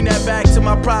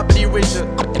my property richer.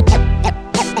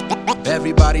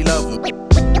 Everybody love him.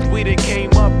 We done came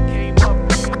up.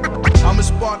 I'ma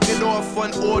spark it off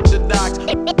unorthodox.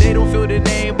 They don't feel the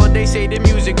name, but they say the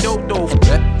music dope.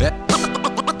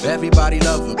 Everybody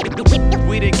love him.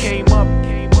 We done came up.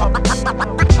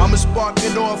 I'ma spark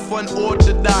it off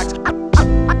unorthodox.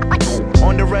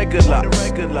 On the regular.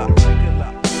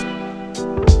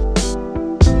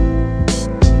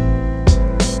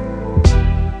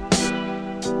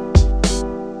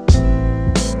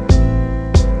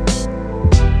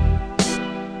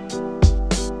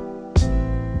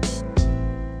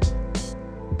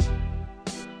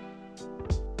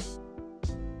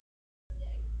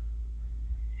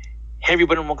 Hey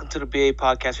everybody, and welcome to the BA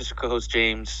Podcast. It's your co-host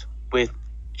James with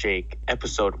Jake,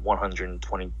 episode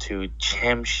 122,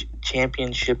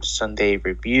 Championship Sunday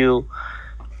Review.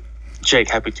 Jake,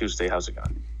 happy Tuesday. How's it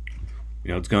going?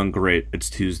 You know, it's going great. It's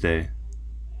Tuesday,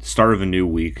 start of a new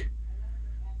week.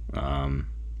 But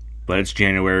it's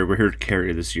January. We're here to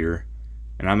carry this year,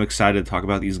 and I'm excited to talk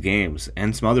about these games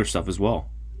and some other stuff as well.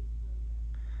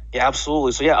 Yeah,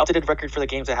 absolutely. So, updated record for the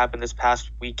games that happened this past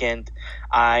weekend.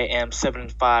 I am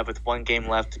 7-5 with one game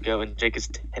left to go, and Jake is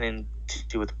 10-2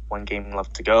 with one game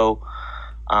left to go.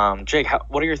 Jake,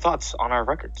 what are your thoughts on our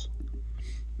records?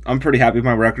 I'm pretty happy with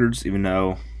my records, even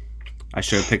though I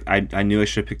should have picked. I knew I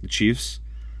should have picked the Chiefs,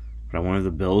 but I wanted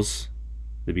the Bills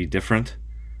to be different.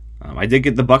 I did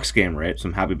get the Bucs game right, so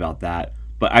I'm happy about that.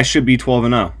 But I should be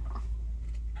 12-0.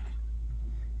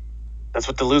 That's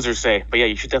what the losers say. But yeah,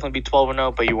 you should definitely be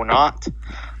 12-0, but you were not.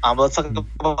 But let's talk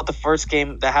about the first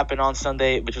game that happened on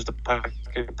Sunday, which was the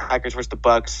Packers versus the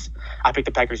Bucs. I picked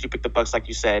the Packers, you picked the Bucs, like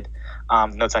you said.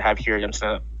 Notes I have here, I'm just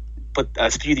going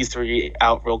to spew these three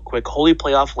out real quick. Holy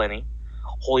Playoff Lenny,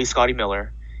 Holy Scotty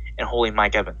Miller, and Holy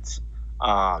Mike Evans.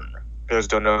 For those who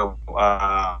don't know,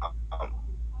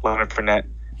 Leonard Fournette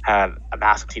had a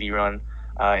massive TD run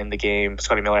in the game.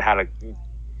 Scotty Miller had a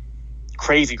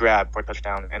crazy grab for a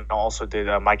touchdown, and also did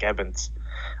Mike Evans.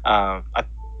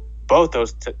 Both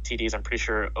those TDs, I'm pretty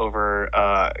sure, over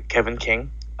Kevin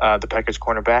King, the Packers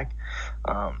cornerback.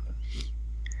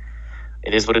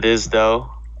 It is what it is,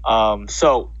 though.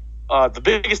 So the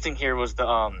biggest thing here was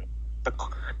the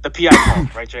PI call,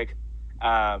 right, Jake?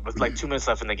 With like 2 minutes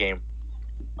left in the game.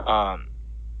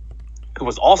 Who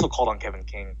was also called on Kevin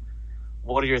King.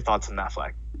 What are your thoughts on that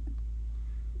flag?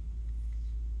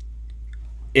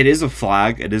 It is a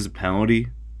flag. It is a penalty.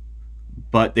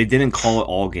 But they didn't call it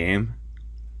all game.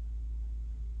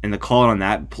 And the call on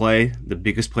that play, the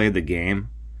biggest play of the game,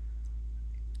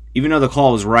 even though the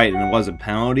call was right and it was a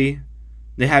penalty,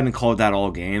 they hadn't called that all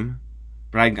game.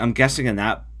 But I'm guessing in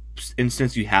that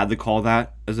instance you had to call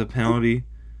that as a penalty.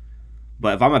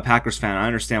 But if I'm a Packers fan, I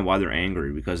understand why they're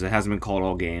angry, because it hasn't been called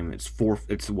all game. It's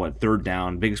third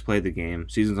down, biggest play of the game,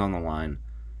 season's on the line.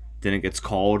 Then it gets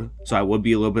called, so I would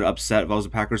be a little bit upset if I was a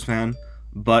Packers fan,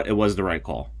 but it was the right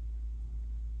call.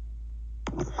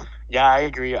 Yeah, I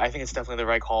agree. I think it's definitely the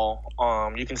right call.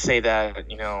 You can say that,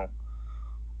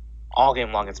 all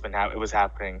game long it was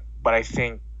happening, but I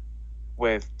think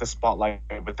with the spotlight,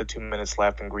 with the 2 minutes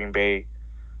left in Green Bay,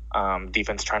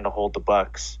 defense trying to hold the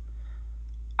Bucs,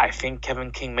 I think Kevin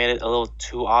King made it a little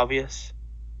too obvious.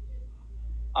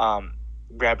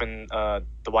 Grabbing the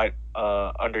white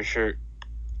undershirt.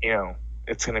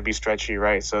 It's going to be stretchy,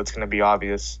 right? So it's going to be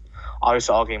obvious.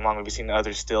 Obviously, all game long, we've seen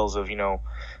other stills of,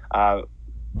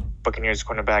 Buccaneers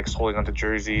cornerbacks holding onto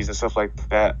jerseys and stuff like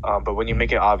that. But when you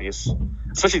make it obvious,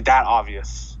 especially that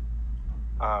obvious,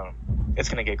 it's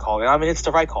going to get called. And I mean, it's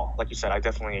the right call. Like you said, I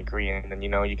definitely agree. And then,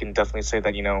 you can definitely say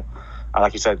that,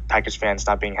 like you said, Packers fans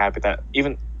not being happy that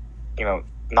even,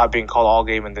 not being called all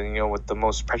game. And then, with the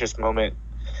most precious moment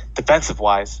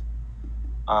defensive-wise,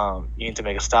 you need to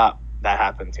make a stop. That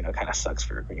happens, kind of sucks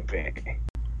for Green Bay.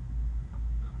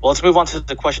 Well, let's move on to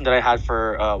the question that I had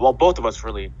for, both of us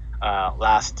really,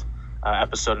 last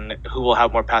episode, and who will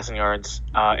have more passing yards,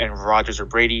 and Rodgers or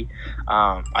Brady.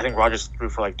 I think Rodgers threw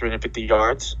for like 350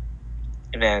 yards,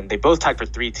 and then they both tied for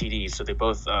 3 TDs, so they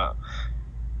both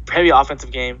heavy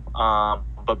offensive game.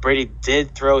 But Brady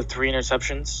did throw 3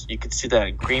 interceptions. You could see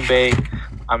that Green Bay,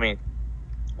 one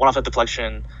off a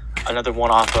deflection, another one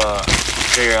off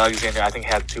Jair Alexander, I think,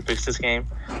 had 2 picks this game.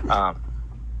 Had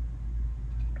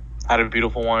a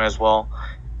beautiful one as well.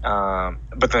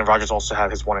 But then Rodgers also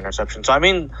had his 1 interception. So, I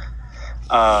think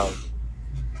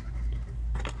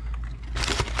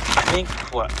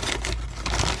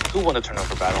who won the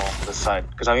turnover battle on this side?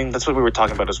 Because, that's what we were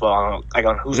talking about as well. On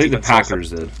who's I think the Packers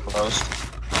did the most.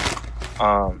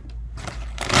 I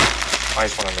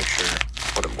just want to make sure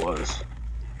what it was.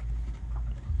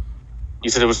 You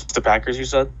said it was the Packers, you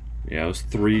said? Yeah, it was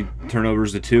 3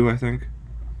 turnovers to 2, I think.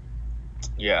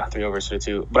 Yeah, 3 overs to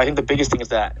 2. But I think the biggest thing is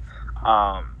that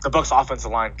the Bucks'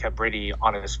 offensive line kept Brady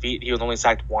on his feet. He was only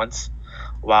sacked once,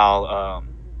 while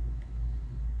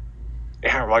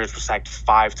Aaron Rodgers was sacked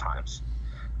 5 times.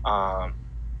 I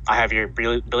have here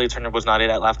Billy Turner was not it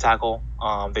at left tackle.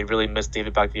 They really missed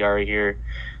David Bakhtiari here,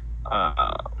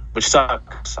 which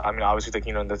sucks. I mean, obviously,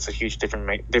 that's a huge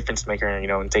difference maker,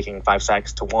 in taking 5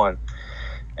 sacks to 1.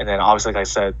 And then, obviously, like I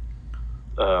said,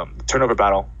 turnover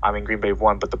battle. I mean, Green Bay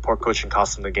won, but the poor coaching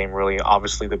cost them the game, really.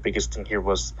 Obviously, the biggest thing here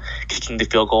was kicking the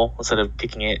field goal instead of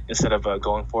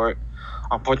going for it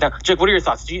on fourth down. Jake, what are your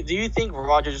thoughts? Do you think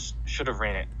Rodgers should have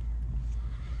ran it?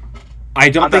 I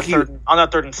don't think on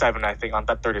that 3rd and 7. I think on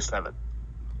that 3rd and 7.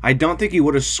 I don't think he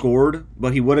would have scored,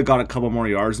 but he would have got a couple more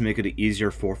yards to make it an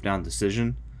easier 4th down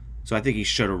decision. So I think he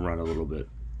should have run a little bit.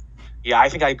 Yeah, I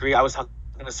think I agree. I was talking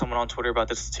to someone on Twitter about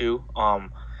this too.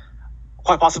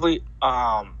 Quite possibly,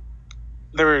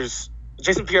 there was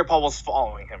Jason Pierre-Paul was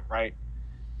following him, right?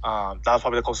 That was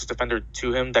probably the closest defender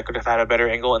to him that could have had a better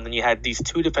angle. And then you had these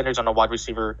 2 defenders on the wide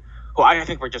receiver who I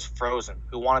think were just frozen,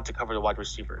 who wanted to cover the wide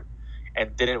receiver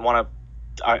and didn't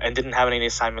have any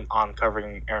assignment on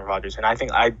covering Aaron Rodgers. And I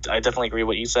think I definitely agree with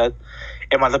what you said.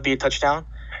 It might not be a touchdown,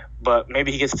 but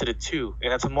maybe he gets to the 2,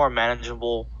 and that's a more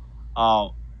manageable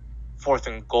 4th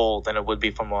and goal than it would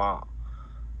be from a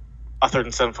 3rd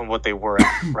and 7 from what they were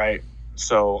at, right?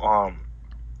 So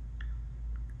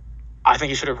I think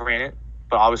he should have ran it,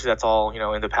 but obviously that's all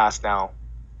in the past now.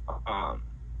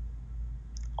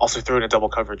 Also threw in a double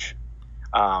coverage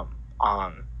on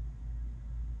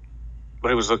what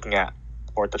he was looking at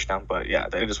for a touchdown, but yeah,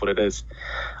 that is what it is.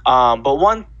 But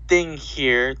one thing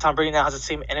here, Tom Brady now has the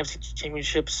same NFC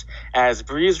championships as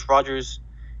Breeze, Rodgers,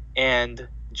 and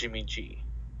Jimmy G.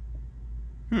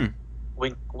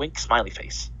 Wink, wink, smiley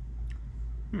face.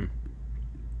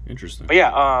 Interesting. But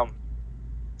yeah,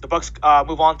 the Bucks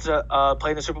move on to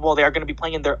playing the Super Bowl. They are going to be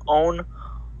playing in their own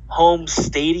home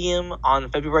stadium on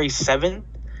February 7th.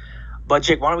 But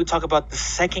Jake, why don't we talk about the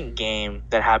second game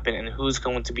that happened and who's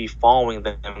going to be following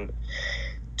them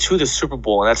to the Super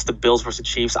Bowl? And that's the Bills versus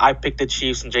Chiefs. I picked the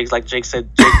Chiefs, and Jake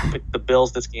said, Jake picked the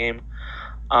Bills this game.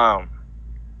 The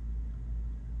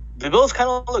Bills kind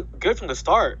of looked good from the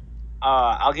start.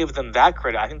 I'll give them that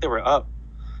credit. I think they were up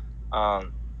for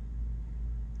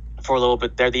a little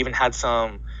bit there. They even had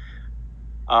some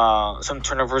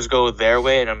turnovers go their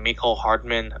way, and a Mecole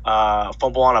Hardman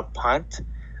fumble on a punt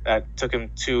that took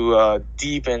him to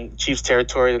deep in Chiefs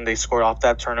territory, and they scored off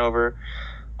that turnover.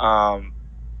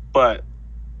 But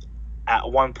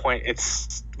at one point,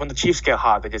 it's when the Chiefs get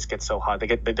hot, they just get so hot.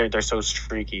 They're so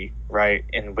streaky, right?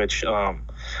 In which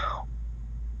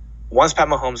once Pat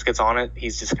Mahomes gets on it,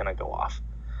 he's just gonna go off.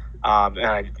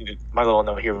 My little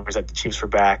note here was that the Chiefs were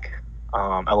back.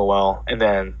 LOL. And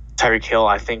then Tyreek Hill,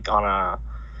 I think on a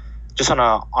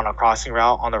crossing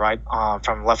route on the right,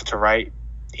 from left to right,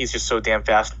 he's just so damn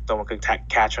fast, no one could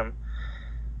catch him.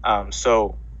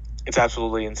 So it's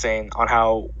absolutely insane on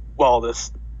how well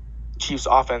this Chiefs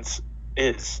offense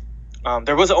is.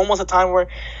 There was almost a time where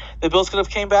the Bills could have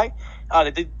came back.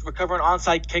 They did recover an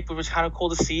onside kick, which was kind of cool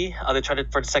to see. They tried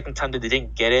it for the second time, they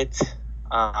didn't get it.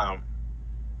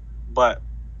 But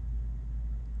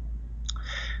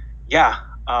yeah,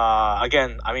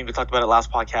 again, I mean, we talked about it last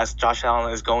podcast. Josh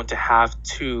Allen is going to have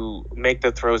to make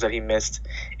the throws that he missed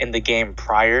in the game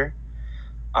prior.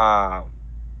 But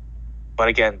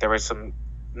again, there were some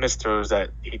missed throws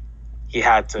that he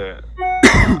had to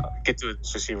get to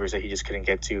his receivers that he just couldn't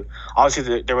get to.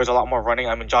 Obviously, there was a lot more running.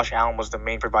 I mean, Josh Allen was the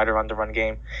main provider on the run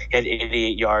game. He had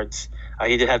 88 yards.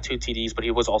 He did have 2 TDs, but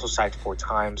he was also sacked 4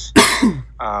 times.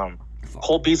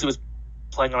 Cole Beasley was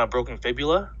playing on a broken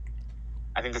fibula.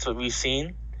 I think that's what we've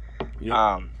seen.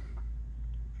 Yep.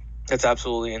 That's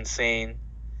absolutely insane.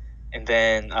 And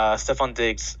then Stephon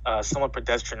Diggs, somewhat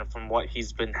pedestrian from what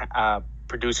he's been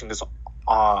producing this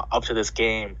up to this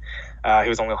game. He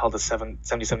was only held to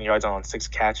 77 yards on 6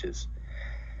 catches.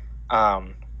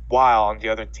 While on the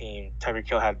other team, Tyreek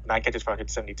Hill had 9 catches for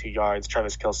 172 yards.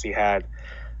 Travis Kelce had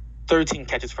 13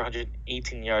 catches for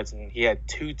 118 yards, and he had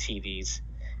 2 TDs.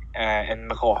 And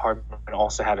Mecole Hardman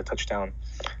also had a touchdown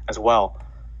as well.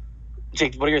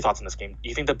 Jake, what are your thoughts on this game?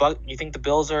 You think the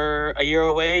Bills are a year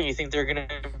away? You think they're going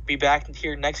to be back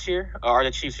here next year? Or are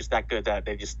the Chiefs just that good that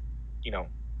they just,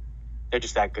 they're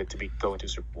just that good to be going to the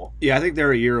Super Bowl? Yeah, I think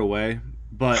they're a year away.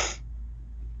 But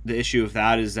the issue with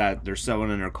that is that there's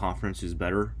someone in their conference who's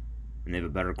better, and they have a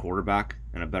better quarterback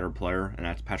and a better player, and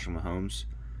that's Patrick Mahomes.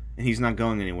 And he's not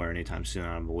going anywhere anytime soon,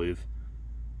 I don't believe.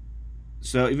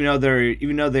 So even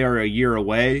though they are a year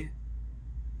away,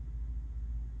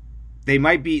 they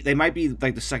might be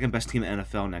like the second best team in the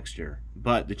NFL next year,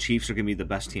 but the Chiefs are going to be the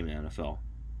best team in the NFL,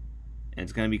 and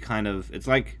it's going to be it's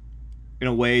like in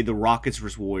a way the Rockets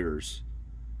versus Warriors,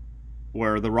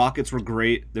 where the Rockets were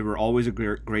great, they were always a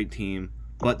great team,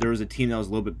 but there was a team that was a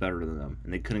little bit better than them,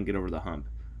 and they couldn't get over the hump.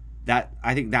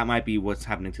 I think that might be what's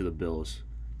happening to the Bills.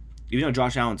 Even though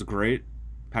Josh Allen's great,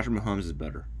 Patrick Mahomes is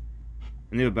better,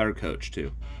 and they have a better coach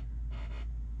too.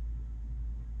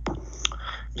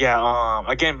 Yeah,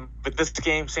 again, with this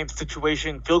game, same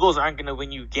situation. Field goals aren't going to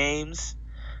win you games.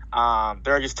 There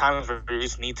are just times where you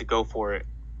just need to go for it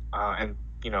and,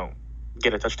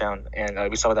 get a touchdown. And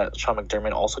we saw that Sean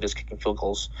McDermott also just kicking field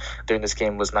goals during this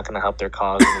game was not going to help their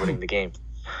cause in winning the game.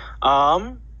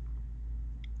 Well,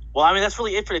 I mean, that's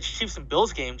really it for the Chiefs and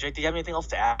Bills game. Jake, do you have anything else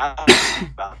to add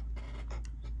about?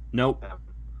 Nope.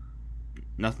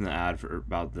 Nothing to add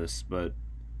about this, but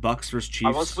Bucks versus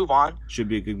Chiefs let's move on. Should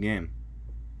be a good game.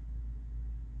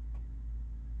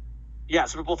 Yeah,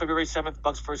 Super Bowl February 7th,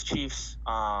 Bucks versus Chiefs.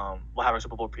 We'll have our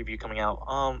Super Bowl preview coming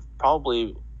out.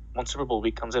 Probably once Super Bowl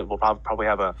week comes in, we'll probably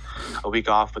have a week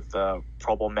off with the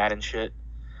Pro Bowl Madden shit.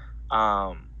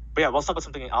 But yeah, let's talk about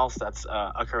something else that's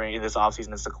occurring in this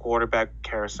offseason. It's the quarterback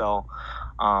carousel.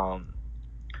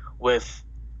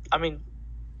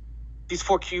 These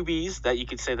 4 QBs that you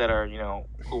could say that are,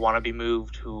 who want to be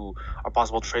moved, who are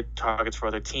possible trade targets for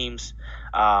other teams.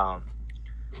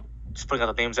 Just putting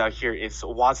out the names out here, it's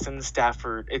Watson,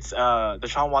 Stafford, it's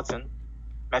Deshaun Watson,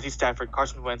 Matthew Stafford,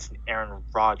 Carson Wentz, and Aaron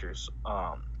Rodgers.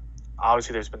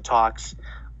 Obviously, there's been talks,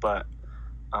 but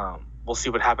we'll see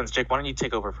what happens. Jake, why don't you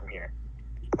take over from here?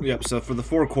 Yep, so for the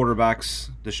 4 quarterbacks,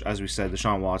 as we said,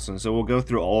 Deshaun Watson, so we'll go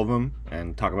through all of them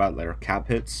and talk about their cap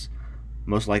hits,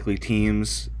 most likely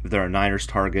teams, if they're a Niners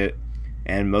target,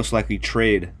 and most likely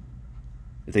trade,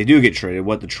 if they do get traded,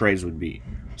 what the trades would be.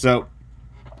 So,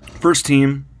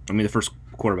 the first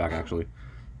quarterback, actually.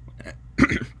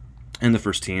 And the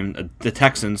first team, the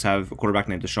Texans have a quarterback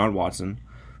named Deshaun Watson,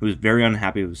 who is very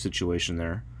unhappy with the situation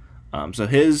there. So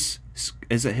his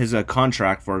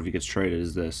contract for if he gets traded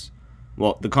is this.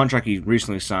 Well, the contract he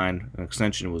recently signed, an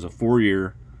extension, was a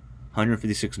 4-year,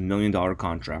 $156 million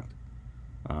contract.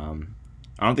 I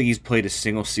don't think he's played a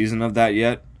single season of that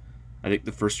yet. I think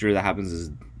the first year that happens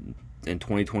is in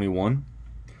 2021.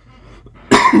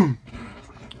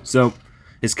 So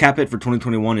his cap hit for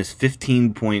 2021 is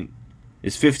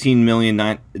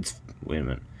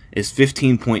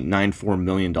 $15.94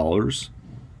 million.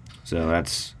 So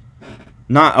that's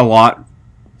not a lot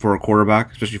for a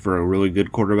quarterback, especially for a really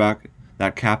good quarterback,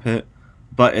 that cap hit.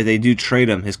 But if they do trade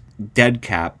him, his dead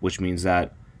cap, which means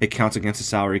that it counts against the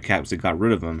salary caps that got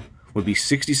rid of him, would be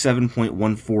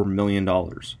 $67.14 million.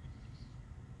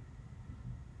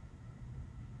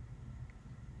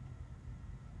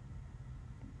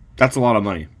 That's a lot of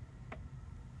money.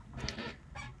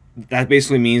 That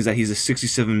basically means that he's a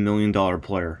 $67 million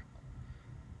player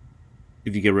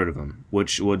if you get rid of him,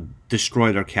 which would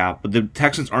destroy their cap. But the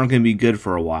Texans aren't going to be good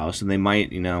for a while, so they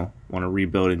might, want to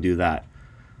rebuild and do that.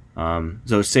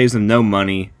 So it saves them no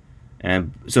money.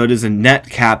 And so it is a net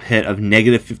cap hit of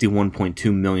negative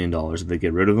 $51.2 million if they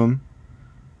get rid of him,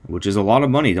 which is a lot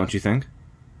of money, don't you think?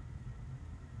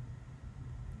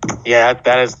 Yeah,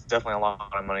 that is definitely a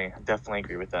lot of money. I definitely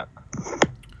agree with that.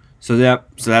 So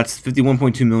that's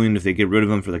 $51.2 million if they get rid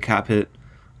of him for the cap hit.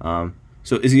 So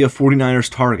is he a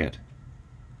 49ers target?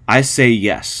 I say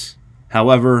yes.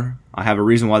 However, I have a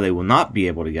reason why they will not be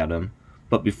able to get him.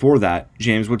 But before that,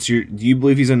 James, do you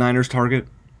believe he's a Niners target?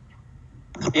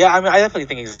 Yeah, I definitely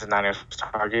think he's the Niners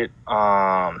target.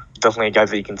 Definitely a guy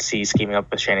that you can see scheming up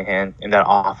with Shanahan in that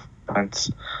offense.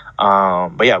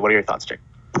 But yeah, what are your thoughts, Jake?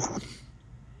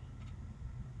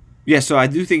 Yeah, so I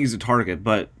do think he's a target,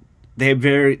 but they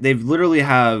literally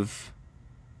have.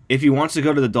 If he wants to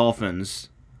go to the Dolphins,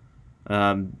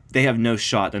 they have no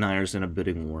shot. The Niners in a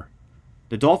bidding war.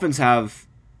 The Dolphins have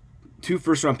 2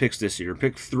 first-round picks this year.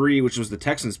 Pick 3, which was the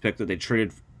Texans' pick that they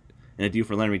traded in a deal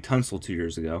for Laremy Tunsil 2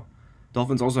 years ago.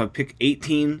 Dolphins also have pick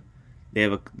 18. They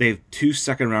have 2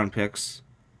 second-round picks,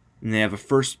 and they have a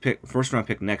first-round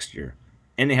pick next year,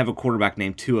 and they have a quarterback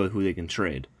named Tua who they can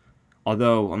trade.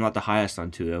 Although I'm not the highest on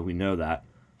Tua, we know that.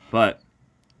 But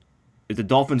if the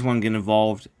Dolphins want to get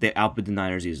involved, they outbid the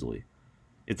Niners easily.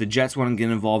 If the Jets want to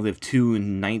get involved, they have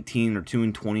 2-19 or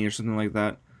 2-20 or something like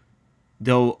that.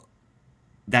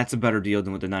 That's a better deal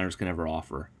than what the Niners can ever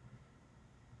offer.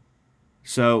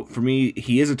 So for me,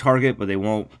 he is a target, but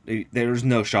there's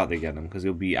no shot they get him because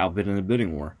he'll be outbid in a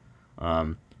bidding war.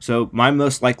 So my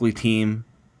most likely team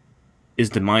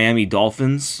is the Miami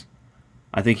Dolphins.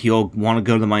 I think he'll want to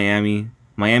go to Miami.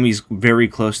 Miami's very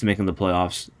close to making the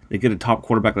playoffs. They get a top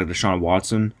quarterback like Deshaun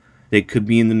Watson. they could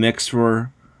be in the mix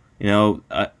for,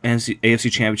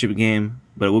 AFC Championship game,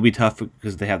 but it will be tough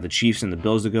because they have the Chiefs and the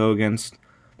Bills to go against.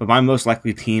 But my most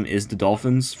likely team is the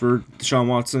Dolphins for Deshaun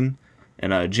Watson.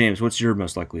 And James, what's your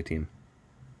most likely team?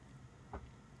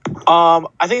 I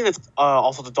think it's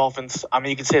also the Dolphins. I mean,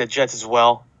 you could say the Jets as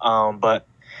well. But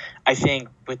I think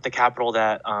with the capital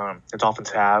that the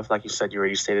Dolphins have, like you said, you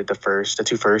already stated the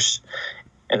two firsts,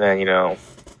 and then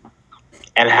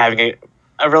and having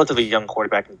a relatively young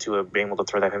quarterback into being able to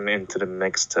throw that him into the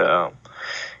mix to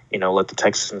let the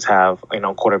Texans have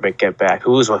quarterback get back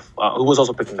who was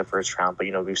also picked in the first round, but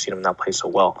we've seen him not play so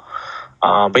well.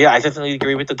 But yeah, I definitely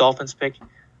agree with the Dolphins pick.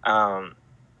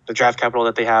 The draft capital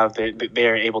that they have, they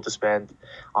are able to spend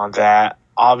on that.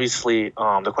 Obviously,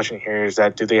 the question here is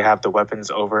that do they have the weapons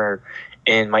over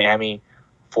in Miami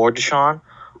for Deshaun?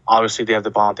 Obviously, they have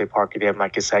Devontae Parker, they have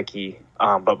Mike Gesicki.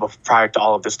 But prior to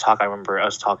all of this talk, I remember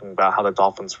us talking about how the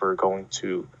Dolphins were going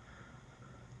to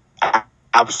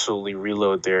absolutely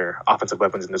reload their offensive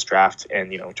weapons in this draft,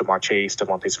 and Jamar Chase,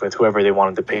 Devontae Smith, whoever they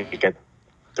wanted to pick at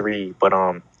 3. But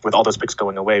with all those picks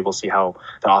going away, we'll see how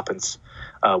the offense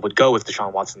would go with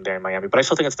Deshaun Watson there in Miami. But I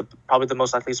still think it's probably the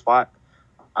most likely spot.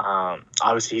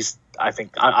 Obviously, I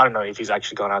don't know if he's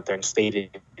actually gone out there and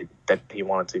stated that he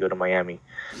wanted to go to Miami.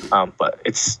 But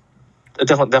it's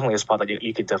definitely a spot that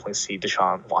you could definitely see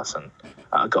Deshaun Watson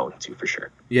going to for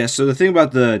sure. Yeah, so the thing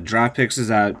about the draft picks is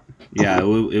that,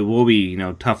 it will be,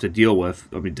 tough to deal with.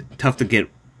 I mean, tough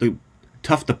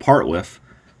to part with.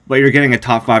 But you're getting a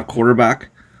top 5 quarterback.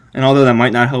 And although that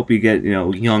might not help you get,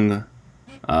 young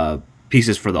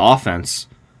pieces for the offense,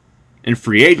 in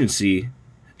free agency,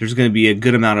 there's going to be a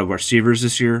good amount of receivers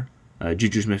this year.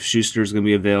 Juju Smith-Schuster is going to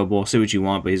be available. Say what you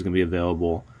want, but he's going to be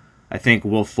available. I think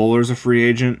Will Fuller's a free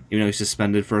agent, even though he's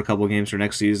suspended for a couple of games for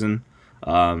next season.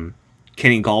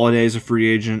 Kenny Golladay is a free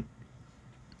agent.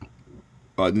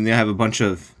 Then they have a bunch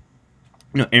of,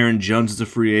 Aaron Jones is a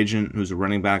free agent who's a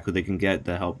running back who they can get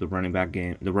to help the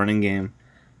running game.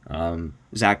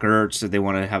 Zach Ertz said they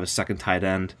want to have a second tight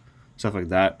end, stuff like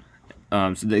that.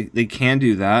 So they can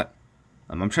do that.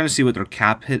 I'm trying to see what their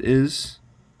cap hit is,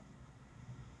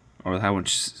 or how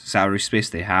much salary space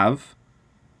they have.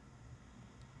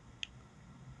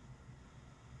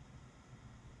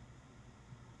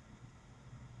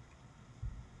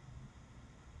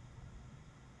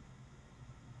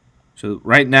 So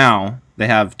right now they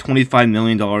have $25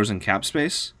 million in cap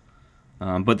space,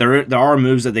 but there are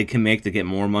moves that they can make to get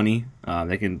more money.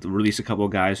 They can release a couple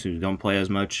of guys who don't play as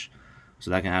much,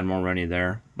 so that can add more money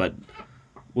there. But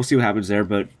we'll see what happens there.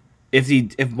 But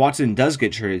if Watson does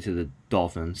get traded to the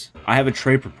Dolphins, I have a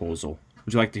trade proposal.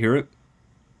 Would you like to hear it?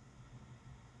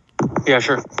 Yeah,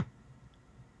 sure.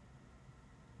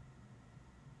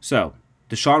 So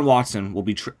Deshaun Watson will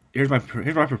be. Here's my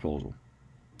proposal.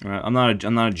 All right, I'm not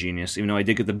a genius, even though I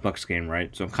did get the Bucs game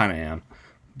right, so I kind of am.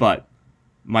 But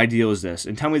my deal is this,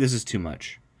 and tell me this is too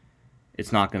much.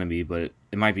 It's not going to be, but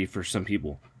it might be for some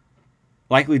people.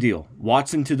 Likely deal: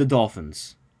 Watson to the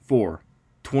Dolphins for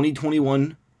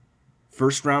 2021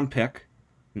 first round pick,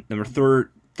 number third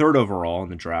overall in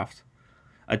the draft,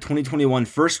 a 2021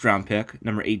 first round pick,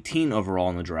 number 18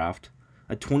 overall in the draft,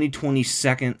 a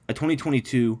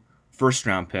 2022 first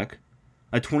round pick,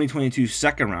 a 2022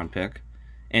 second round pick,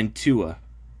 and Tua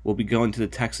will be going to the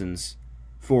Texans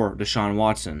for Deshaun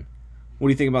Watson. What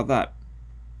do you think about that?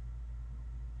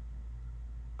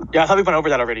 Yeah, I thought we went over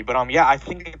that already, but yeah, I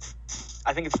think it's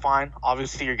fine.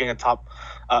 Obviously, you're getting a top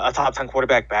 10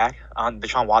 quarterback back on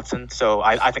Deshaun Watson, so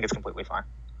I think it's completely fine.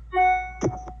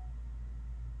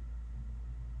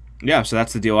 Yeah, so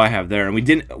that's the deal I have there, and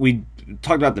we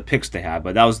talked about the picks they had,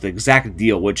 but that was the exact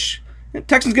deal, which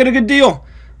Texans get a good deal.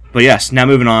 But yes, now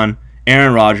moving on,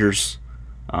 Aaron Rodgers.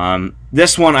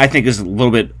 This one I think is a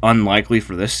little bit unlikely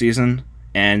for this season,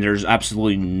 and there's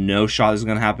absolutely no shot this is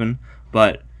going to happen.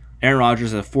 But Aaron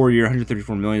Rodgers has a 4-year,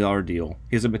 $134 million deal.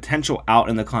 He has a potential out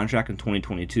in the contract in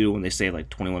 2022 when they say like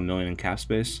 $21 million in cap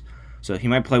space. So he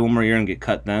might play one more year and get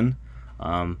cut then.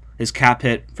 His cap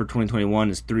hit for 2021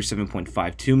 is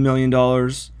 $37.52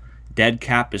 million. Dead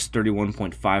cap is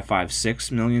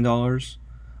 $31.556 million.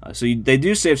 So they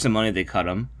do save some money. They cut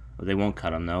him. They won't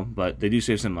cut him, though, but they do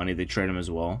save some money. They trade him as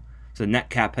well. So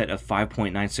net cap hit of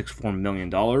 $5.964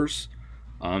 million.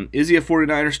 Is he a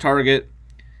 49ers target?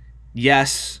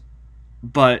 Yes,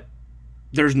 but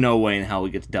there's no way in hell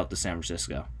he gets dealt to San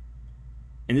Francisco.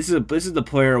 And this is the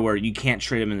player where you can't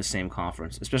trade him in the same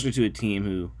conference, especially to a team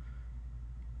who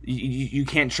you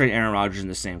can't trade Aaron Rodgers in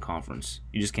the same conference.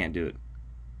 You just can't do it.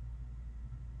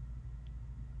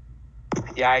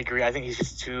 Yeah, I agree. I think he's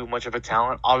just too much of a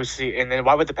talent, obviously. And then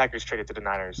why would the Packers trade it to the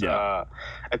Niners? Yeah.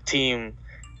 A team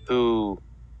who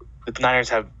the Niners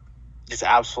have just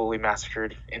absolutely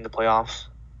massacred in the playoffs.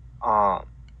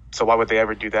 So why would they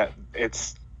ever do that?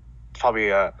 It's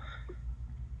probably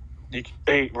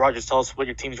hey, Rogers, tell us what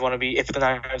your teams want to be. If the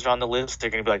Niners are on the list, they're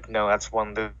going to be like, no, that's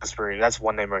one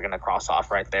name we're going to cross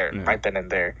off right there, right then and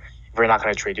there. We're not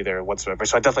going to trade you there whatsoever.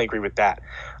 So I definitely agree with that.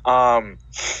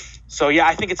 So, yeah,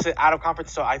 I think it's out of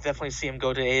conference, so I definitely see him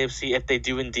go to AFC if they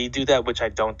do indeed do that, which I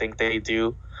don't think they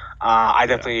do. I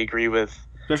definitely agree with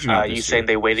you saying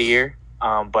they wait a year.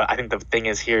 But I think the thing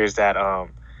is here is that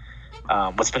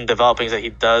what's been developing is that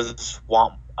he does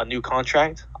want a new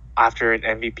contract after an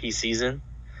MVP season.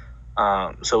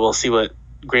 So we'll see what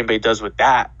Green Bay does with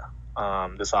that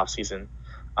this offseason.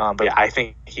 But yeah, I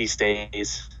think he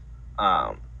stays.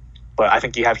 But I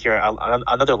think you have here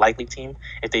another likely team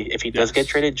if he does get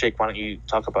traded. Jake, why don't you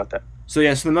talk about that? So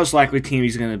the most likely team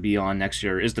he's going to be on next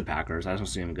year is the Packers. I don't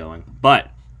see him going. But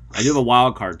I do have a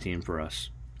wild card team for us.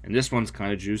 And this one's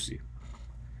kind of juicy.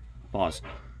 Pause.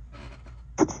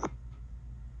 How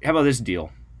about this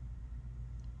deal?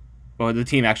 Well, the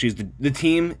team actually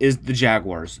is the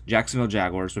Jaguars, Jacksonville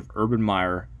Jaguars, with Urban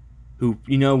Meyer, who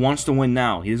wants to win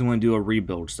now. He doesn't want to do a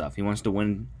rebuild stuff. He wants to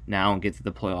win now and get to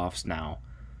the playoffs now.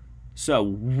 So,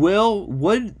 what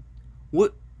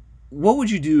would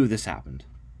you do if this happened?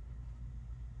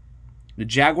 The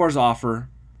Jaguars offer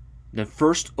the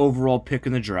first overall pick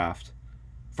in the draft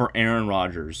for Aaron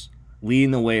Rodgers,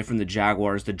 leading the way from the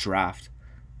Jaguars for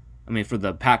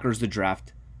the Packers to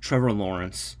draft Trevor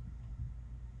Lawrence.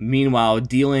 Meanwhile,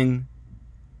 dealing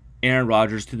Aaron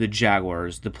Rodgers to the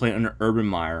Jaguars to play under Urban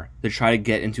Meyer to try to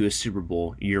get into a Super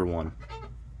Bowl year one.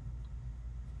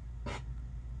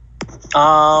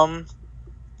 I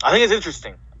think it's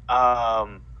interesting.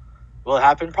 Will it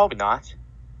happen? Probably not.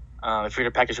 If you're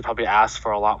the Packers, you probably ask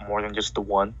for a lot more than just the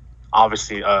one.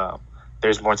 Obviously,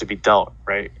 there's more to be dealt,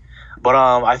 right? But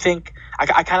I think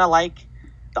I kind of like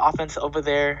the offense over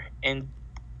there in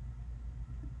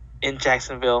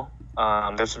Jacksonville.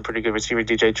 There's some pretty good receiver.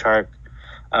 DJ Chark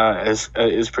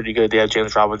is pretty good. They have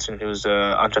James Robinson, who's an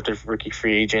undrafted rookie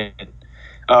free agent,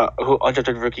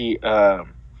 undrafted rookie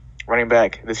running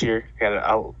back this year. He had,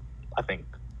 I think,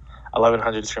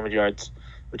 1,100 scrimmage yards,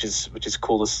 which is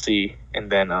cool to see.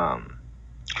 And then, I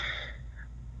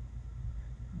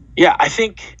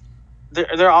think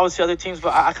there are obviously other teams,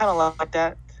 but I kind of like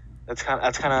that. That's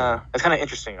kind of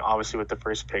interesting. Obviously, with the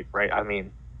first pick, right? I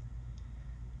mean,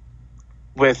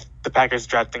 with the Packers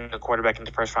drafting a quarterback in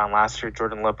the first round last year,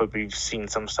 Jordan Love, but we've seen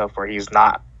some stuff where he's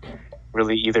not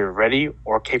really either ready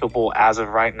or capable as of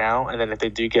right now. And then if they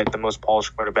do get the most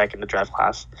polished quarterback in the draft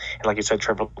class, and like you said,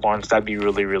 Trevor Lawrence, that'd be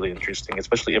really, really interesting,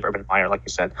 especially if Urban Meyer, like you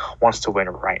said, wants to win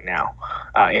right now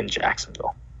in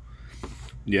Jacksonville.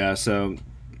 Yeah, so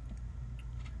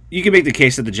you can make the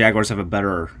case that the Jaguars have a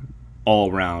better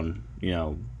all-around,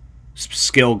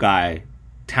 skill guy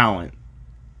talent.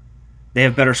 They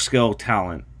have better skill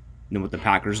talent than what the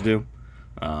Packers do.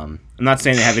 I'm not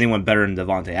saying they have anyone better than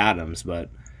Devontae Adams, but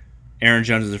Aaron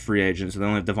Jones is a free agent, so they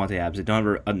only have Devontae Adams. They don't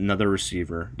have another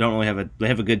receiver. They have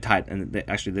a good tight end.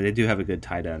 They do have a good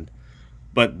tight end.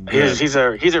 But he's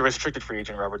a restricted free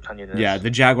agent, Robert Tonyan is. Yeah, the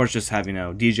Jaguars just have,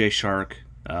 DJ Chark,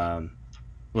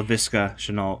 Laviska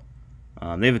Shenault.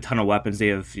 They have a ton of weapons. They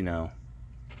have,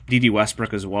 D.D.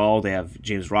 Westbrook as well. They have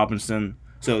James Robinson.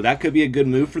 So that could be a good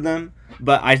move for them,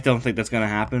 but I don't think that's going to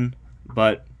happen.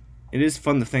 But it is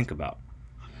fun to think about.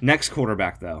 Next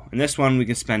quarterback, though, and this one we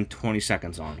can spend 20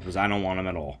 seconds on because I don't want him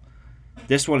at all.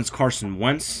 This one is Carson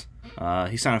Wentz.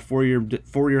 He signed a four-year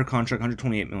contract,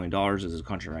 $128 million is his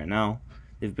contract right now.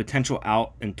 They have potential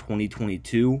out in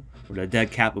 2022, where the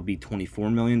dead cap would be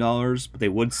 $24 million, but they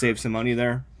would save some money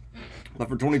there. But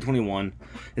for 2021,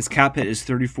 his cap hit is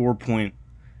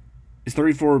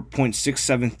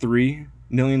 $34.673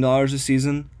 million a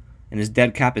season, and his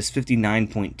dead cap is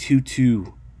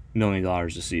 $59.22 million a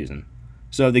season.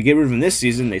 So if they get rid of him this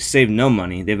season, they save no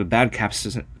money. They have a bad cap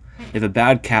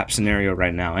scenario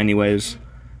right now, anyways.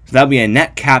 So that would be a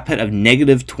net cap hit of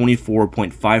negative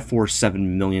 $24.547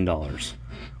 million,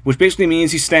 which basically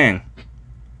means he's staying.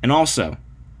 And also,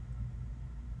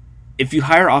 if you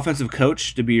hire offensive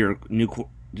coach to be your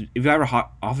if you hire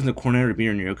offensive coordinator to be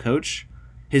your new coach,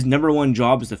 his number one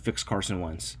job is to fix Carson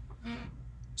Wentz.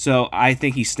 So I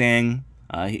think he's staying.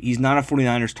 He's not a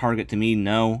 49ers target to me,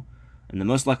 no. And the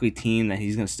most likely team that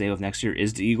he's going to stay with next year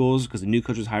is the Eagles because the new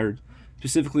coach was hired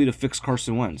specifically to fix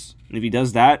Carson Wentz. And if he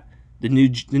does that, the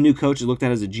new coach is looked at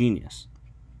as a genius.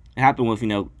 It happened with,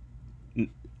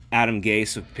 Adam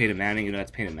Gase with Peyton Manning.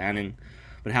 That's Peyton Manning.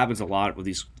 But it happens a lot with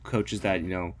these coaches that,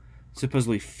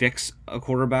 supposedly fix a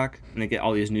quarterback and they get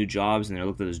all these new jobs and they're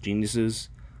looked at as geniuses.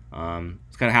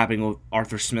 It's kind of happening with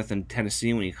Arthur Smith in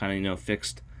Tennessee when he kind of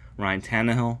fixed Ryan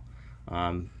Tannehill.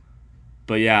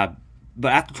 But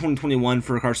after 2021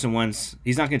 for Carson Wentz,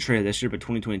 he's not going to trade this year, but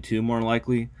 2022 more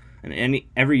likely. And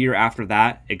every year after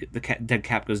that, the dead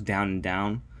cap goes down and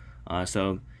down.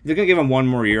 So they're going to give him one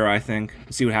more year, I think,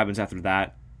 and see what happens after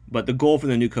that. But the goal for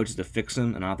the new coach is to fix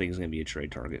him, and I don't think he's going to be a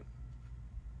trade target.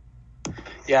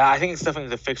 Yeah, I think it's definitely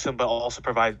to fix him, but also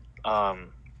provide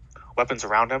weapons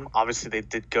around him. Obviously, they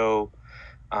did go.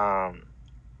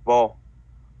 Well,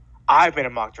 I've made a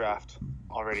mock draft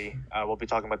already. We'll be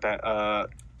talking about that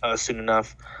soon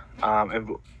enough,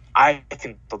 and I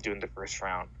think they'll do in the first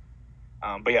round.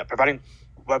 But yeah, providing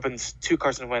weapons to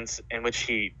Carson Wentz in which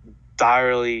he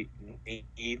direly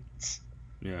needs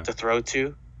to throw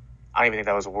to. I don't even think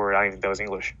that was a word. I don't even think that was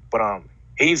English. But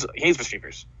he needs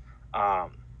receivers.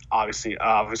 Obviously,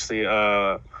 what's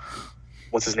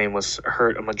his name was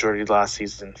hurt a majority of last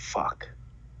season. Fuck.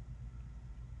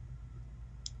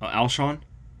 Alshon?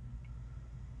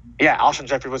 Yeah, Alshon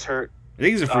Jeffrey was hurt. I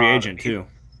think he's a free agent too.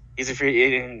 He's a free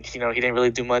agent. He didn't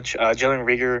really do much. Jalen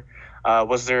Reagor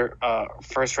was their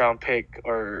first round pick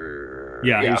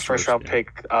first round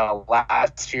pick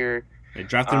last year. They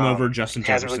drafted him over Justin Jefferson.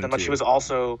 He hasn't really done much. He was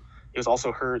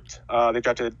also hurt. They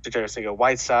drafted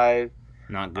Whiteside.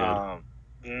 Not good.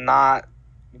 Not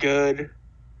good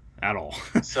at all.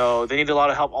 So they need a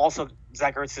lot of help. Also,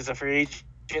 Zach Ertz is a free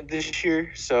agent this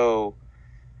year, so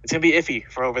it's gonna be iffy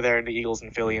for over there in the Eagles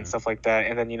and Philly and stuff like that.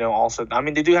 And then also, I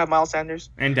mean, they do have Miles Sanders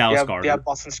and Dallas Goedert. They have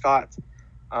Boston Scott.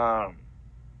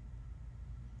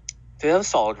 They have a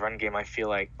solid run game, I feel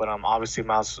like, but obviously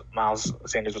Miles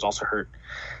Sanders was also hurt.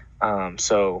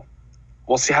 So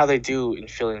we'll see how they do in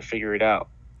Philly and figure it out.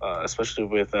 Especially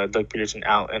with Doug Peterson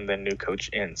out and then new coach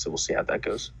in. So we'll see how that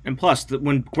goes. And plus,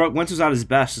 when Wentz was at his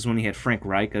best is when he had Frank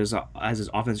Reich as his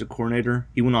offensive coordinator.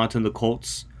 He went on to the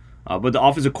Colts. But the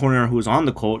offensive coordinator who was on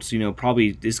the Colts,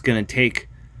 probably is going to take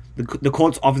the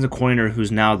Colts offensive coordinator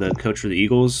who's now the coach for the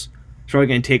Eagles. Is probably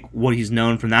going to take what he's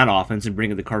known from that offense and bring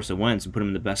it to Carson Wentz and put him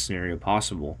in the best scenario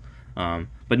possible.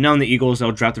 But knowing the Eagles,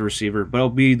 they'll draft a receiver, but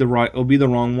it'll be the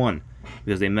wrong one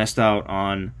because they messed out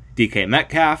on DK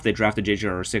Metcalf. They drafted J.J.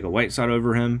 Arcega-Whiteside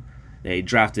over him. They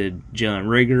drafted Jalen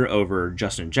Reagor over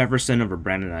Justin Jefferson, over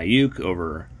Brandon Ayuk,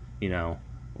 over the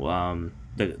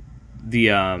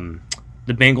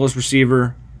Bengals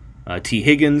receiver T.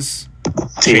 Higgins,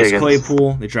 Chase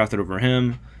Claypool. They drafted over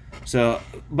him. So,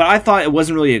 but I thought it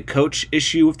wasn't really a coach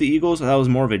issue with the Eagles. I thought it was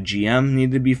more of a GM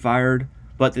needed to be fired.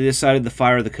 But they decided to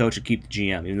fire the coach and keep the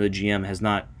GM, even though the GM has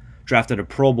not drafted a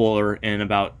Pro Bowler in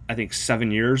about, I think,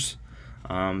 7 years.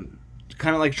 Kind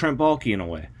of like Trent Baalke in a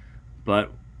way,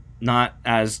 but not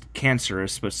as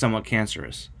cancerous, but somewhat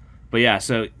cancerous. But yeah,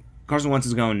 so Carson Wentz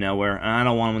is going nowhere, and I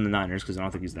don't want him in the Niners because I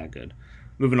don't think he's that good.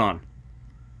 Moving on.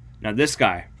 Now this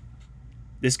guy,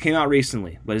 this came out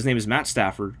recently, but his name is Matt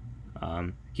Stafford.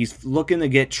 He's looking to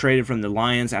get traded from the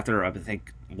Lions after, I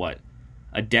think,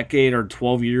 a decade or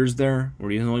 12 years there, where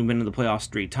he's only been in the playoffs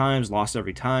 3 times, lost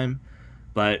every time.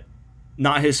 But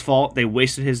not his fault. They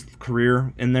wasted his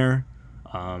career in there.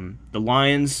 The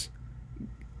Lions,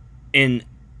 in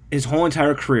his whole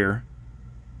entire career,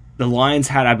 the Lions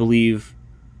had, I believe,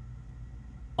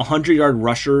 a 100-yard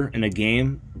rusher in a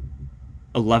game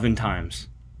 11 times.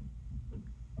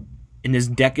 In his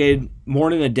more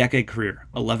than a decade career,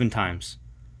 11 times.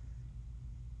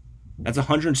 That's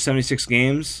 176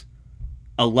 games,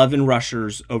 11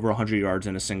 rushers over 100 yards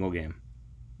in a single game.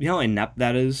 You know how inept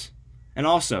that is? And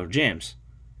also, James,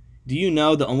 do you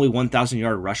know the only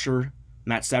 1,000-yard rusher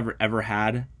Matt Stafford ever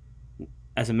had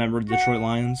as a member of the Detroit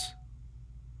Lions?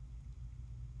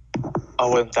 A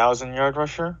 1,000-yard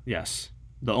rusher? Yes.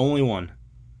 The only one.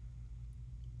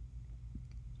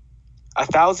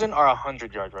 1,000 or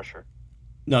 100-yard rusher?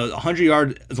 No,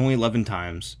 100-yard is only 11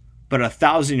 times, but a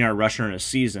 1,000-yard rusher in a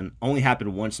season only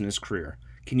happened once in his career.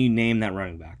 Can you name that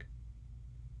running back?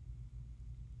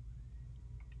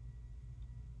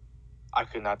 I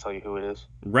could not tell you who it is.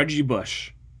 Reggie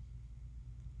Bush.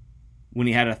 When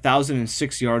he had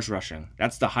 1,006 yards rushing.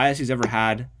 That's the highest he's ever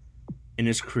had in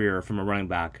his career from a running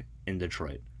back in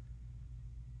Detroit.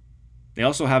 They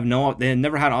also have they had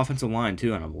never had offensive line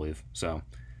too, I don't believe. So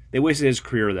they wasted his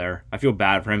career there. I feel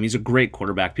bad for him. He's a great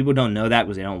quarterback. People don't know that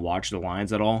because they don't watch the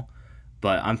Lions at all.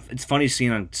 But it's funny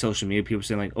seeing on social media people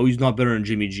saying like, "Oh, he's not better than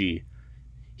Jimmy G."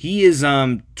 He is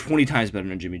 20 times better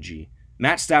than Jimmy G.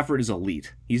 Matt Stafford is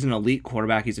elite. He's an elite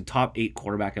quarterback. He's a top 8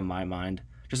 quarterback in my mind.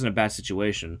 Just in a bad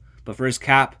situation. But for his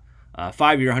cap,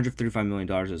 5-year, $135 million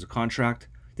as a contract.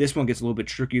 This one gets a little bit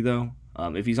tricky though.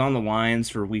 If he's on the Lions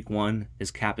for week 1,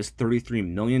 his cap is $33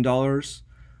 million.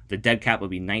 The dead cap would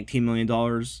be $19 million.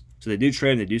 So they do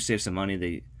trade and they do save some money.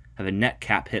 They have a net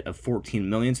cap hit of $14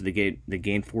 million, so they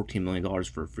gained $14 million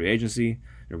for free agency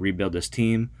to rebuild this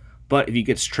team. But if he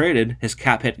gets traded, his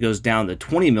cap hit goes down to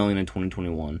 $20 million in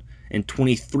 2021 and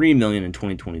 $23 million in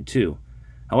 2022.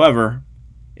 However,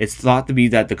 it's thought to be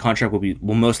that the contract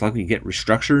will most likely get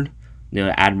restructured,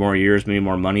 add more years, maybe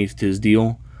more money to his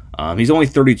deal. He's only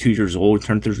 32 years old,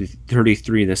 turned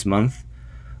 33 this month,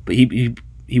 but he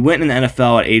went in the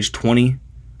NFL at age 20.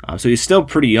 So he's still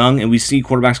pretty young, and we see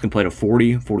quarterbacks can play to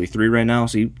 40, 43 right now.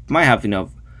 So he might have,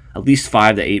 at least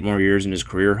 5 to 8 more years in his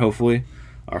career, hopefully,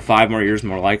 or 5 more years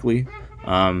more likely.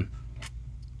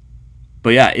 But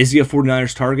yeah, is he a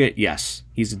 49ers target? Yes,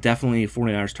 he's definitely a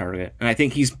 49ers target, and I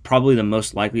think he's probably the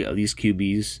most likely of these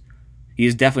QBs. He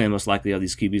is definitely the most likely of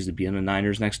these QBs to be in the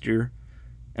Niners next year.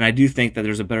 And I do think that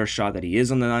there's a better shot that he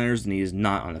is on the Niners than he is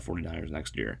not on the 49ers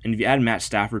next year. And if you add Matt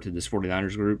Stafford to this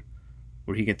 49ers group,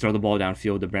 where he can throw the ball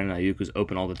downfield to Brandon Ayuk, who's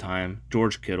open all the time,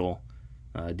 George Kittle,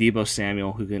 Deebo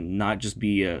Samuel, who can not just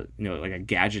be like a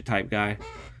gadget type guy,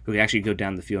 who can actually go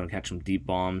down the field and catch some deep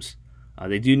bombs.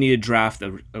 They do need to draft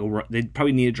they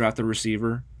probably need to draft a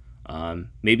receiver.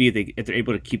 Maybe if they're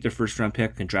able to keep their first round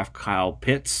pick, can draft Kyle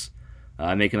Pitts,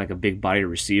 make him like a big body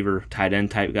receiver, tight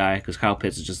end type guy, because Kyle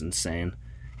Pitts is just insane.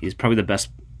 He's probably the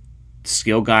best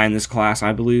skill guy in this class,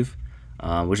 I believe,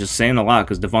 which is saying a lot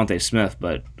because Devontae Smith,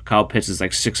 but Kyle Pitts is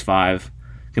like 6'5",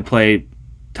 can play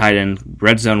tight end,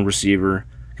 red zone receiver,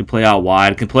 can play out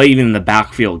wide, can play even in the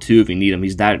backfield too if you need him.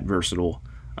 He's that versatile.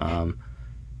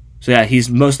 So yeah, he's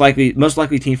most likely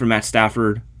team for Matt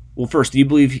Stafford. Well, first, you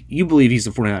believe he's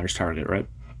the 49ers target, right?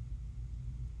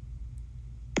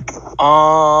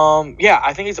 Yeah,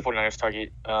 I think he's a 49ers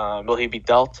target. Will he be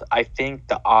dealt? I think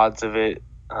the odds of it.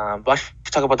 But I should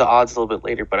talk about the odds a little bit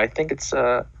later. But I think it's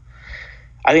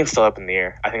still up in the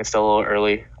air. I think it's still a little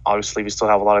early. Obviously, we still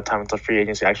have a lot of time until free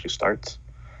agency actually starts.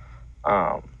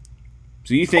 So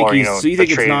you think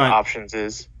it's not options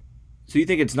is. So you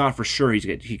think it's not for sure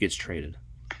he gets traded?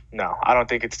 No, I don't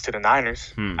think it's to the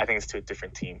Niners. I think it's to a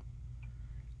different team.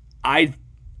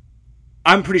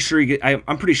 I'm pretty sure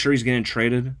he's getting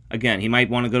traded. Again, he might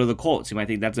want to go to the Colts. He might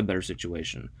think that's a better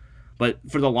situation. But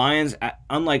for the Lions,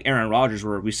 unlike Aaron Rodgers,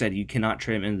 where we said you cannot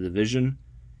trade him into the division,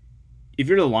 if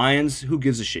you're the Lions, who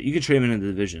gives a shit? You can trade him into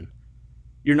the division.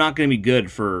 You're not going to be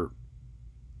good for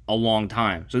a long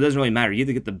time. So it doesn't really matter. You have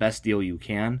to get the best deal you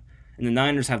can. And the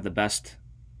Niners have the best.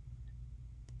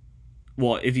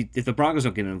 Well, if the Broncos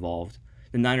don't get involved,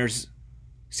 the Niners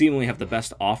seemingly have the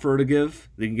best offer to give.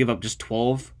 They can give up just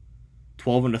 12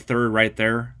 and a third right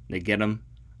there. They get him.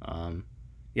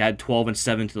 You add 12 and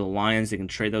 7 to the Lions. They can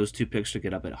trade those 2 picks to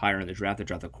get up at higher in the draft. They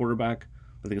draft the quarterback.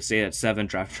 Or they can stay at 7,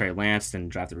 draft Trey Lance, then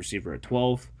draft the receiver at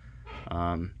 12.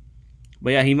 But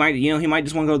yeah, he might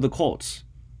just want to go to the Colts.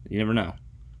 You never know.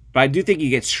 But I do think he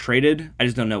gets traded. I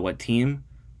just don't know what team.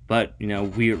 But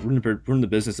we're in the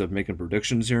business of making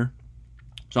predictions here.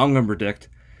 So I'm going to predict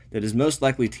that his most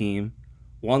likely team.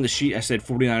 Well, on the sheet I said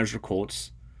 49ers or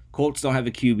Colts. Colts don't have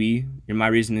a QB, and my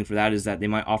reasoning for that is that they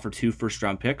might offer 2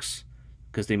 first-round picks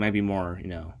because they might be more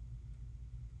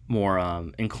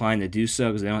inclined to do so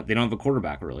because they don't have a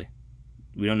quarterback really.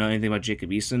 We don't know anything about Jacob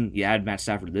Eason. You add Matt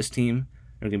Stafford to this team,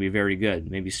 they're going to be very good,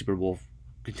 maybe Super Bowl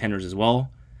contenders as well.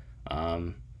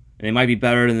 And they might be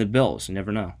better than the Bills. You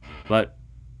never know. But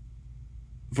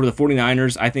for the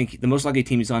 49ers, I think the most likely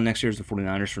team he's on next year is the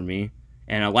 49ers for me,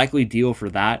 and a likely deal for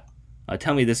that.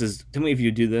 Tell me if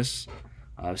you do this.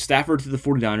 Stafford to the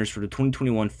 49ers for the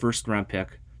 2021 first-round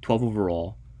pick, 12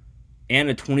 overall, and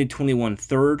a 2021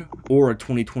 third or a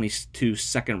 2022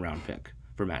 second-round pick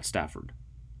for Matt Stafford.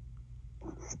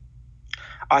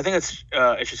 I think it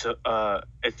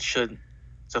should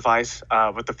suffice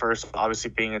with the first obviously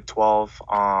being at 12.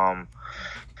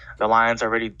 The Lions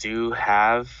already do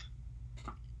have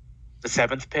the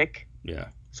 7th pick. Yeah.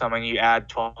 So, I mean, you add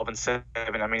 12 and 7.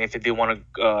 I mean, if they do want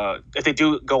to, if they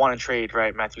do go on and trade,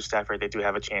 right, Matthew Stafford, they do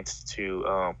have a chance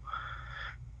to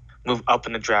move up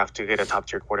in the draft to get a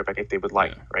top-tier quarterback if they would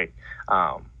like, right?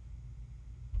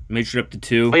 Made it up to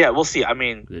 2. But, yeah, we'll see. I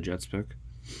mean, the Jets pick.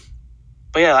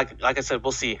 But, yeah, like I said,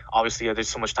 we'll see. Obviously, there's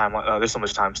so much time. There's so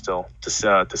much time still to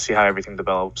see how everything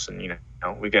develops, and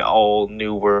we get all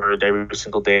new word every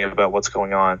single day about what's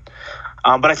going on.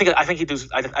 But I think he does.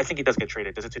 I think he does get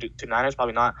traded. Does it to Niners?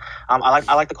 Probably not. I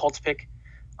like the Colts pick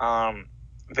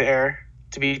there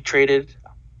to be traded.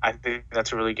 I think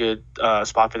that's a really good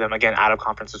spot for them. Again, out of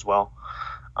conference as well,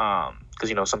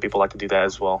 because some people like to do that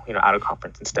as well. Out of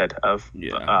conference instead of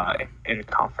in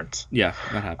conference. Yeah,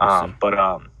 that happens.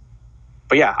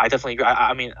 But yeah, I definitely agree.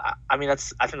 I mean I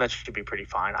think that should be pretty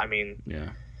fine. I mean,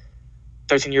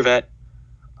 13-year vet.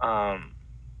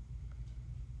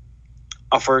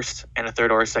 a first and a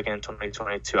third or a second in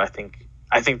 2022. I think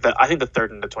the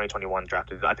third in the 2021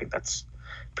 draft. I think that's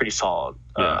pretty solid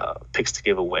picks to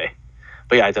give away.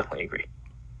 But yeah, I definitely agree.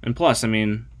 And plus, I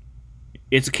mean,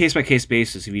 it's a case-by-case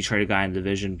basis if you trade a guy in a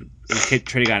division,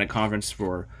 trade a guy in a conference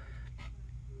for.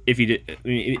 If you did, I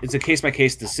mean, it's a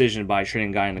case-by-case decision by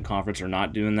trading a guy in the conference or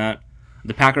not doing that.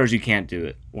 The Packers, you can't do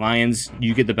it. Lions,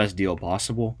 you get the best deal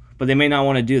possible, but they may not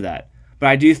want to do that. But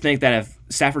I do think that if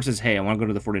Stafford says, hey, I want to go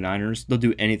to the 49ers, they'll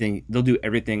do anything. They'll do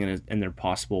everything in their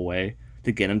possible way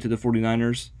to get him to the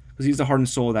 49ers because he's the heart and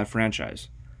soul of that franchise.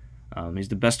 He's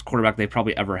the best quarterback they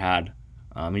probably ever had.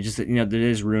 He just, that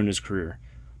has ruined his career.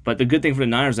 But the good thing for the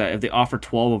Niners is that if they offer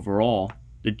 12 overall,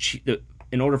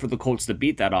 in order for the Colts to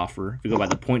beat that offer, if you go by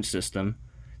the point system,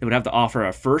 they would have to offer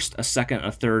a first, a second,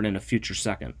 a third, and a future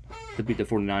second to beat the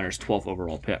 49ers' 12th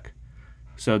overall pick.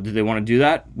 So do they want to do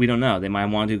that? We don't know. They might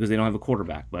want to because they don't have a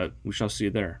quarterback, but we shall see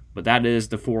there. But that is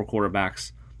the 4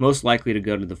 quarterbacks most likely to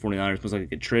go to the 49ers, most likely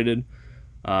to get traded.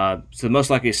 So most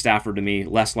likely is Stafford to me.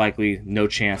 Less likely, no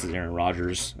chance is Aaron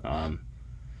Rodgers.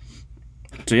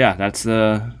 So yeah, that's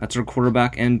our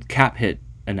quarterback and cap hit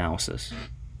analysis.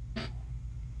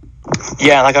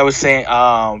 Yeah, like I was saying,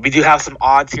 we do have some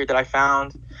odds here that I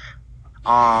found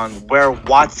on where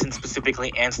Watson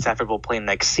specifically and Stafford will play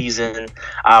next season.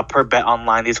 Per Bet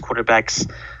Online, these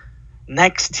quarterbacks'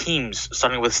 next teams,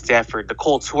 starting with Stafford, the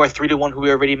Colts, who are 3-1, who we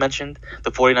already mentioned.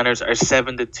 The 49ers are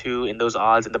 7-2 in those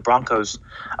odds, and the Broncos,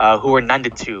 who are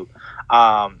 9-2.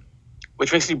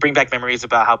 Which makes me bring back memories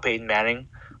about how Peyton Manning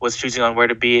was choosing on where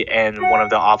to be, and one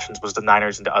of the options was the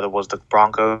Niners, and the other was the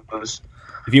Broncos.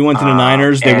 If you went to the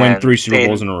Niners, they win 3 Super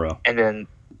Bowls in a row. And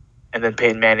then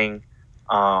Peyton Manning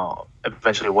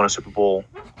eventually won a Super Bowl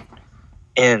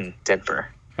in Denver.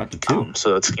 Got the 2.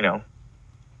 So it's, And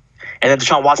then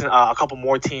Deshaun Watson, a couple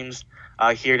more teams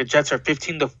here. The Jets are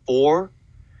 15-4.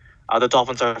 The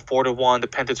Dolphins are 4-1. The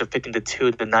Panthers are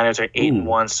 15-2. The Niners are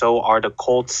 8-1. So are the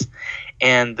Colts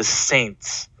and the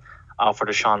Saints for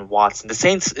Deshaun Watson. The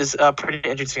Saints is pretty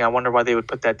interesting. I wonder why they would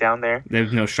put that down there. They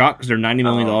have no shot because they're $90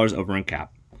 million over in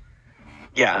cap.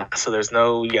 Yeah, so there's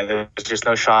just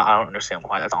no shot. I don't understand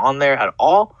why that's on there at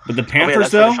all. But the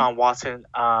Panthers, though? Deshaun Watson.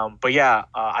 But yeah,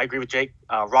 I agree with Jake.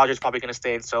 Rodgers probably going to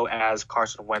stay, and so as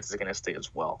Carson Wentz is going to stay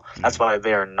as well. That's why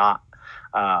they are not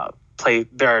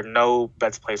there are no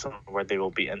bets placed on where they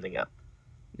will be ending up.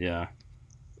 Yeah.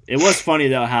 It was funny,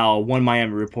 though, how one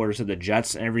Miami reporter said the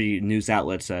Jets, and every news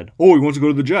outlet said, oh, he wants to go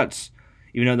to the Jets.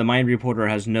 Even though the Miami reporter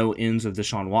has no ins of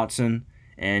Deshaun Watson,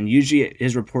 and usually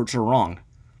his reports are wrong.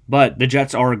 But the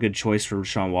Jets are a good choice for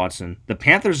Deshaun Watson. The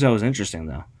Panthers, though, is interesting,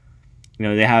 though.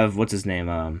 They have, what's his name?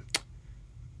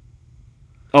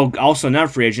 Also another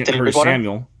free agent, Curtis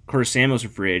Samuel. Curtis Samuel's a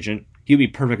free agent. He would be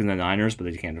perfect in the Niners, but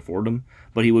they can't afford him.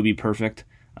 But he would be perfect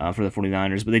for the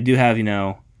 49ers. But they do have,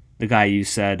 the guy you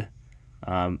said,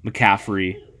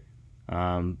 McCaffrey.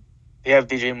 They have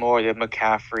DJ Moore. They have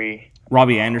McCaffrey.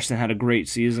 Robbie Anderson had a great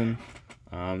season.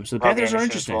 So the Panthers are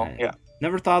interesting. Well. Yeah.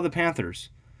 Never thought of the Panthers.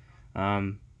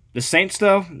 The Saints,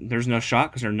 though, there's no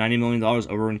shot because they're $90 million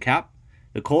over in cap.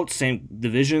 The Colts, same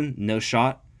division, no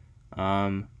shot.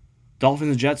 Dolphins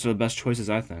and Jets are the best choices,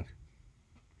 I think.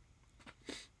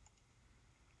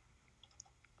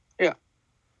 Yeah.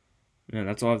 Yeah,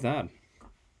 that's all I've had.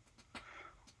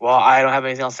 Well, I don't have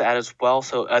anything else to add as well.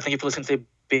 So thank you for listening to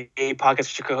the BA Podcast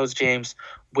with your co-host James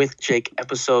with Jake,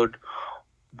 episode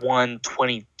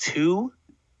 122.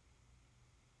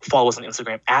 Follow us on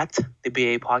Instagram at the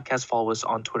BA Podcast. Follow us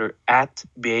on Twitter at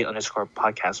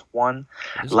BA_podcast1.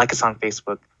 Like us on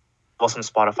Facebook. Follow us on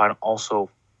Spotify. And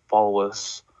also follow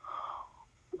us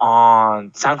on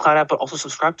SoundCloud app, but also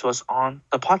subscribe to us on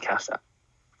the podcast app.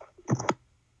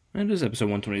 And it is episode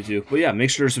 122. But yeah, make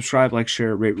sure to subscribe, like,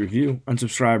 share, rate, review,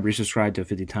 unsubscribe, resubscribe to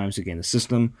 50 times to gain the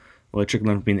system. Well, Chicken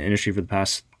Little being in the industry for the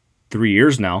past 3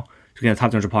 years now. To get the top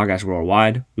 200 podcasts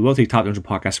worldwide. We will take top 200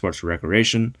 podcast sports for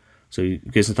recreation. So you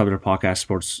guys in the top 200 podcast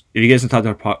sports. If you guys in the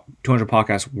top 200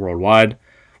 podcasts worldwide,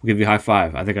 we'll give you a high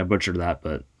five. I think I butchered that,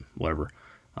 but whatever.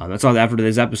 That's all I have for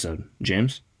today's episode.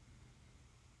 James?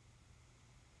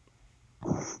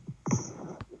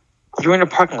 You were in a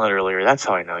parking lot earlier. That's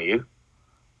how I know you.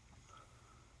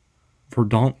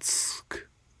 Verdansk.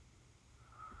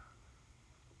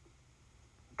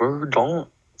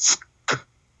 Verdansk.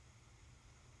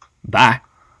 Bye.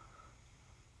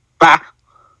 Bye.